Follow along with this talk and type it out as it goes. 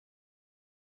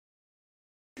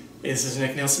This is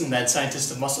Nick Nielsen, Mad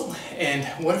Scientist of Muscle, and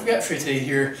what I've got for you today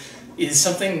here is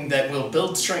something that will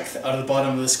build strength out of the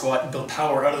bottom of the squat and build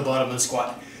power out of the bottom of the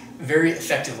squat very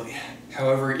effectively.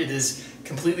 However, it is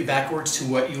completely backwards to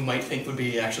what you might think would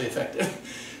be actually effective,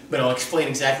 but I'll explain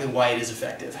exactly why it is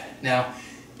effective. Now,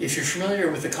 if you're familiar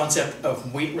with the concept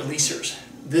of weight releasers,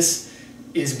 this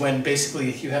is when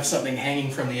basically you have something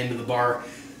hanging from the end of the bar,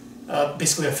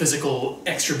 basically a physical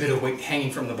extra bit of weight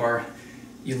hanging from the bar.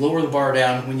 You lower the bar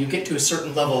down. When you get to a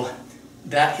certain level,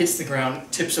 that hits the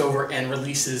ground, tips over, and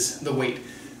releases the weight.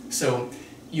 So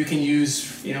you can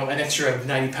use, an extra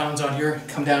 90 pounds on here,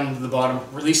 come down into the bottom,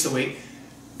 release the weight,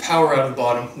 power out of the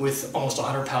bottom with almost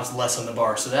 100 pounds less on the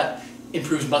bar. So that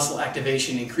improves muscle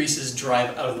activation, increases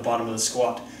drive out of the bottom of the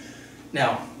squat.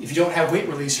 Now, if you don't have weight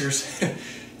releasers,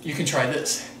 you can try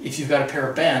this. If you've got a pair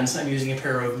of bands, I'm using a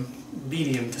pair of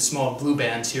medium to small blue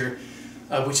bands here,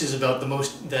 which is about the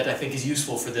most that I think is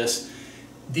useful for this.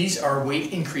 These are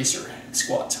weight increaser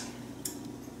squats.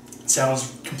 It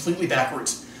sounds completely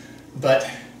backwards, but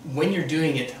when you're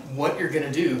doing it, what you're going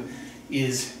to do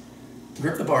is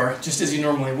grip the bar just as you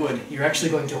normally would. You're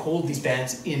actually going to hold these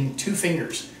bands in 2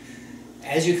 fingers.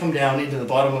 As you come down into the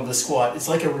bottom of the squat, it's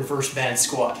like a reverse band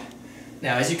squat.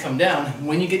 Now, as you come down,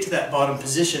 when you get to that bottom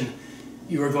position,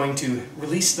 you are going to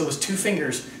release those 2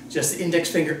 fingers, just the index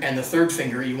finger and the third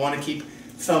finger. You want to keep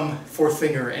thumb, fourth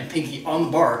finger, and pinky on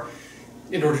the bar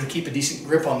in order to keep a decent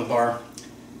grip on the bar.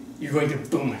 You're going to,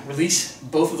 boom, release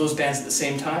both of those bands at the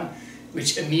same time,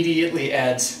 which immediately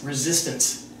adds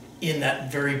resistance in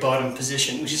that very bottom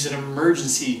position, which is an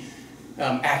emergency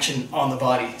action on the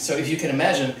body. So if you can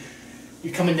imagine,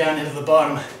 you're coming down into the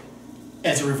bottom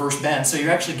as a reverse band, so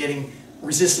you're actually getting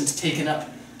resistance taken up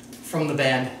from the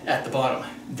band at the bottom.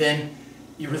 Then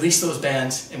you release those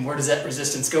bands, and where does that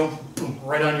resistance go? Boom,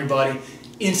 right on your body,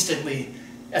 instantly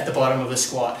at the bottom of the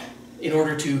squat. In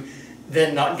order to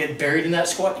then not get buried in that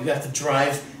squat, you have to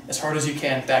drive as hard as you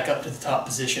can back up to the top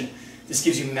position. This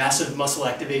gives you massive muscle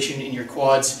activation in your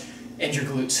quads and your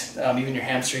glutes, even your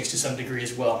hamstrings to some degree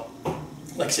as well.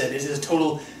 Like I said, it is a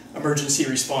total emergency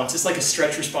response. It's like a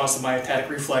stretch response. The myopatic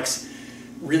reflex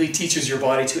really teaches your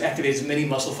body to activate as many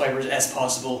muscle fibers as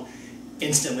possible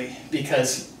instantly,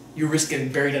 because you risk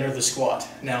getting buried under the squat.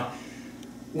 Now,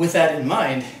 with that in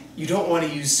mind, you don't want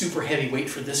to use super heavy weight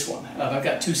for this one. I've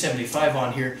got 275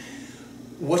 on here.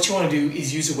 What you want to do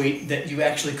is use a weight that you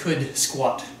actually could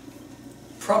squat,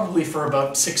 probably for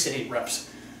about 6 to 8 reps.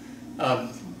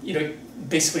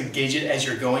 Basically gauge it as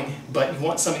you're going, but you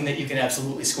want something that you can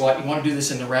absolutely squat. You want to do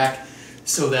this in the rack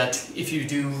so that if you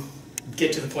do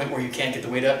get to the point where you can't get the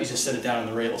weight up, you just set it down on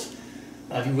the rails.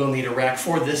 You will need a rack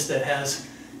for this that has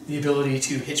the ability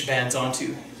to hitch bands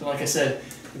onto. So like I said,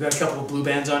 we've got a couple of blue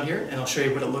bands on here, and I'll show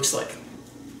you what it looks like.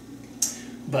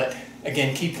 But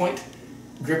again, key point,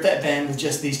 grip that band with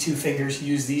just these 2 fingers.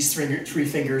 Use these 3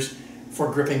 fingers for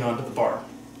gripping onto the bar.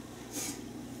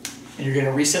 And you're going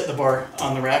to reset the bar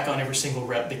on the rack on every single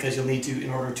rep, because you'll need to in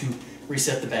order to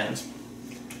reset the bands.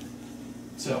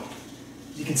 So,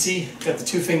 as you can see, I've got the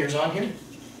 2 fingers on here.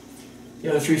 The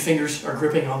other 3 fingers are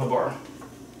gripping on the bar.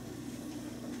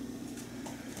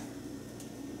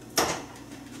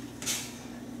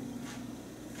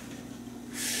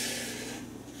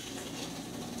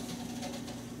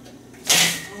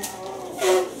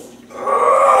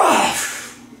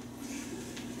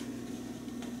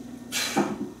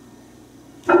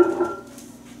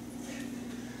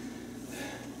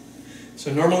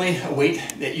 So normally a weight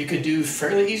that you could do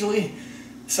fairly easily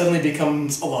suddenly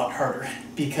becomes a lot harder,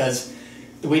 because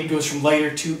the weight goes from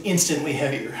lighter to instantly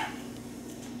heavier.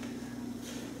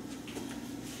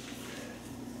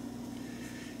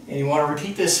 And you want to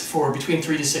repeat this for between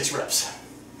 3 to 6 reps.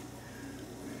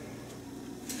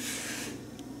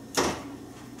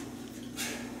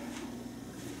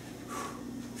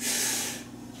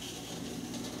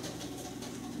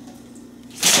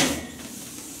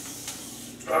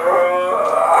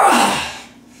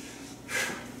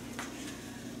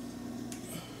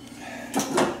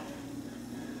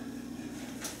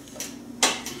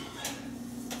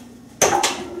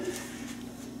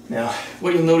 Now,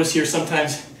 what you'll notice here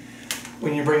sometimes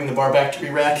when you're bringing the bar back to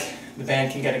re-rack, the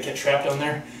band can get trapped on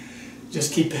there.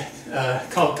 Just keep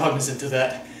cognizant of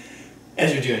that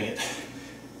as you're doing it.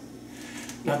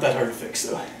 Not that hard to fix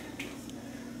though.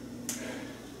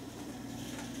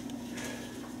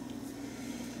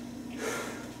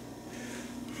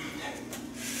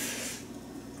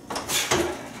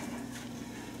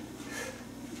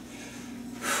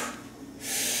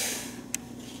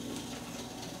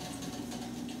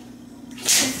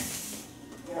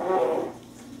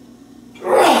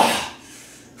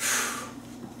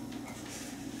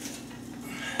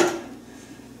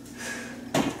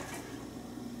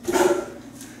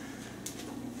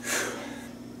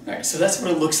 Alright, so that's what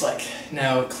it looks like.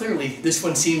 Now clearly this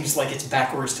one seems like it's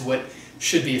backwards to what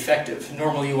should be effective.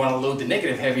 Normally you want to load the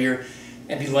negative heavier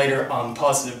and be lighter on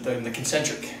positive than the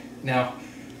concentric. Now,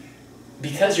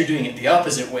 because you're doing it the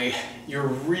opposite way, you're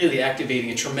really activating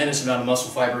a tremendous amount of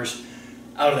muscle fibers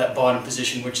out of that bottom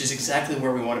position, which is exactly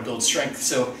where we want to build strength.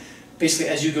 So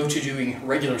basically, as you go to doing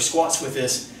regular squats with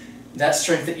this, that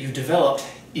strength that you've developed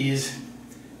is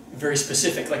very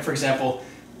specific. Like for example,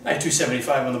 I have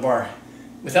 275 on the bar.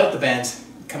 Without the bands,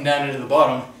 come down into the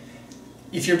bottom.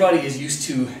 If your body is used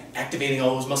to activating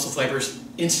all those muscle fibers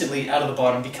instantly out of the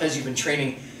bottom because you've been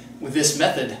training with this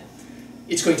method,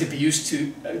 it's going to be used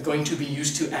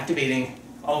to activating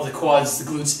all of the quads,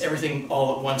 the glutes, everything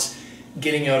all at once,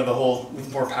 getting out of the hole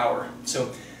with more power.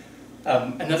 So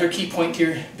another key point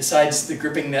here, besides the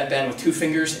gripping that band with 2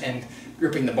 fingers and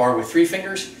gripping the bar with 3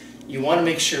 fingers, you want to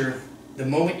make sure the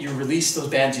moment you release those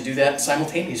bands, you do that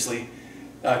simultaneously.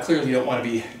 Clearly you don't want to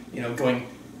be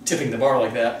tipping the bar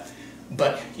like that,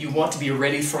 but you want to be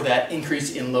ready for that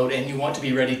increase in load, and you want to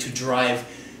be ready to drive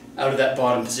out of that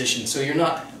bottom position. So you're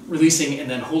not releasing and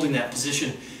then holding that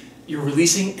position. You're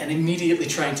releasing and immediately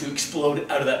trying to explode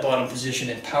out of that bottom position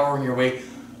and powering your way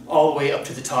all the way up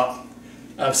to the top,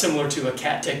 similar to a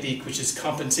CAT technique, which is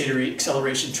compensatory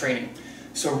acceleration training.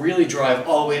 So really drive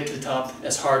all the way up to the top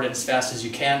as hard and as fast as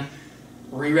you can,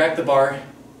 re-rack the bar,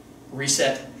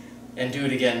 reset, and do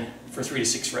it again for 3 to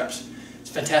 6 reps. It's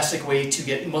a fantastic way to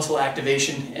get muscle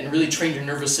activation and really train your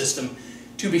nervous system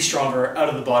to be stronger out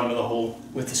of the bottom of the hole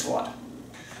with the squat.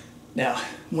 Now,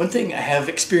 one thing I have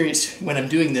experienced when I'm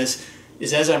doing this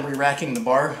is as I'm re-racking the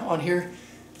bar on here,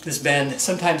 this band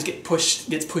sometimes gets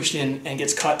pushed in and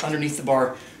gets caught underneath the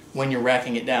bar when you're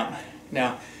racking it down.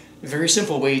 Now, a very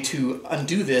simple way to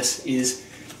undo this is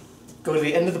go to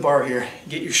the end of the bar here,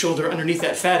 get your shoulder underneath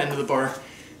that fat end of the bar,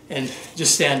 and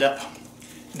just stand up.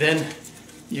 Then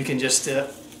you can just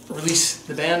release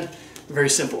the band. Very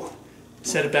simple.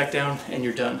 Set it back down and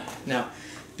you're done. Now,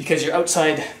 because you're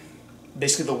outside,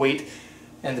 basically the weight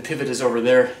and the pivot is over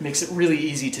there, it makes it really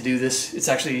easy to do this. It's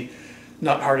actually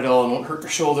not hard at all and won't hurt your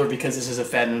shoulder because this is a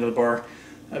fat end of the bar.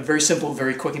 A very simple,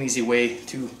 very quick and easy way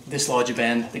to dislodge a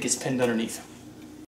band that gets pinned underneath.